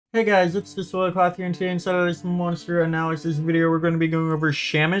Hey guys, it's the Cloth here, and today inside of this monster analysis video, we're going to be going over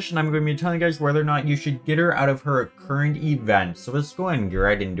Shamish, and I'm going to be telling you guys whether or not you should get her out of her current event. So let's go and get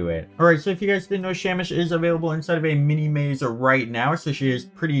right into it. Alright, so if you guys didn't know, Shamish is available inside of a mini maze right now, so she is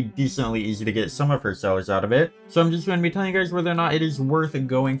pretty decently easy to get some of her sellers out of it. So I'm just going to be telling you guys whether or not it is worth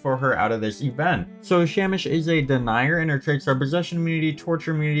going for her out of this event. So Shamish is a denier, and her traits are possession immunity,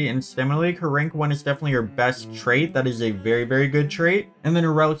 torture immunity, and stamina leak. Her rank 1 is definitely her best trait. That is a very good trait. And then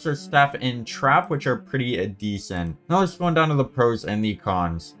her relics are staff and trap, which are pretty decent. Now let's go on down to the pros and the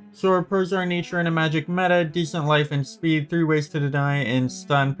cons. So our pros are nature and a magic meta, decent life and speed, 3 ways to deny and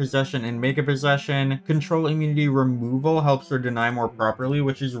stun, possession and mega possession. Control immunity removal helps her deny more properly,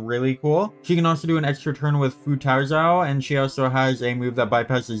 which is really cool. She can also do an extra turn with Fu Tao Zhao, and she also has a move that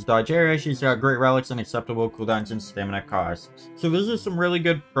bypasses dodge area. She's got great relics and acceptable cooldowns and stamina costs. So those are some really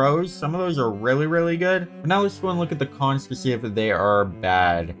good pros. Some of those are really good. But now let's go and look at the cons to see if they are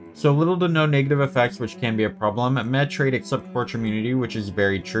bad. So little to no negative effects, which can be a problem. Med trait except torture immunity, which is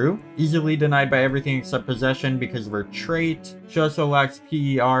very true. Easily denied by everything except possession because of her trait. She also lacks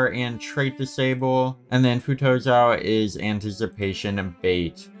PER and trait disable. And then Fu Tao Zhao is anticipation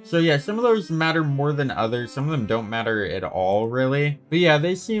bait. So yeah, some of those matter more than others. Some of them don't matter at all, really. But yeah,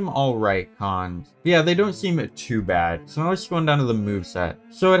 they seem alright cons. But yeah, they don't seem too bad. So now let's go on down to the moveset.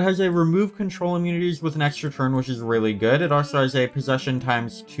 So it has a remove control immunities with an extra turn, which is really good. It also has a possession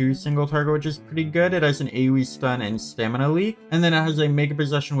times 2 single target, which is pretty good. It has an AoE stun and stamina leak. And then it has a mega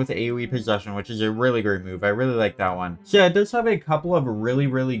possession with AoE possession, which is a really great move. I really like that one. So yeah, it does have a couple of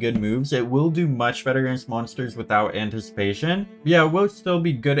really good moves. It will do much better against monsters without anticipation. But yeah, it will still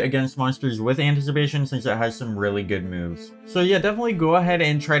be good against monsters with anticipation since it has some really good moves. So yeah, definitely go ahead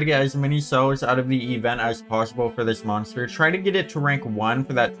and try to get as many sellers out of the event as possible for this monster. Try to get it to rank 1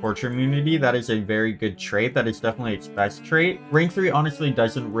 for that torture immunity. That is a very good trait. That is definitely its best trait. Rank 3 honestly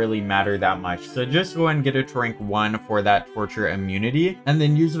doesn't really matter that much. So just go ahead and get it to rank 1 for that torture immunity, and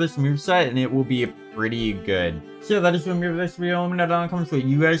then use this moveset and it will be pretty good. So yeah, that is going to be for this video. Let me know down in the comments what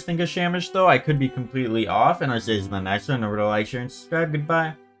you guys think of Shamish though. I could be completely off, and I'll see you in the next one. Remember to like, share, and subscribe.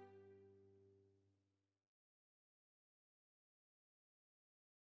 Goodbye.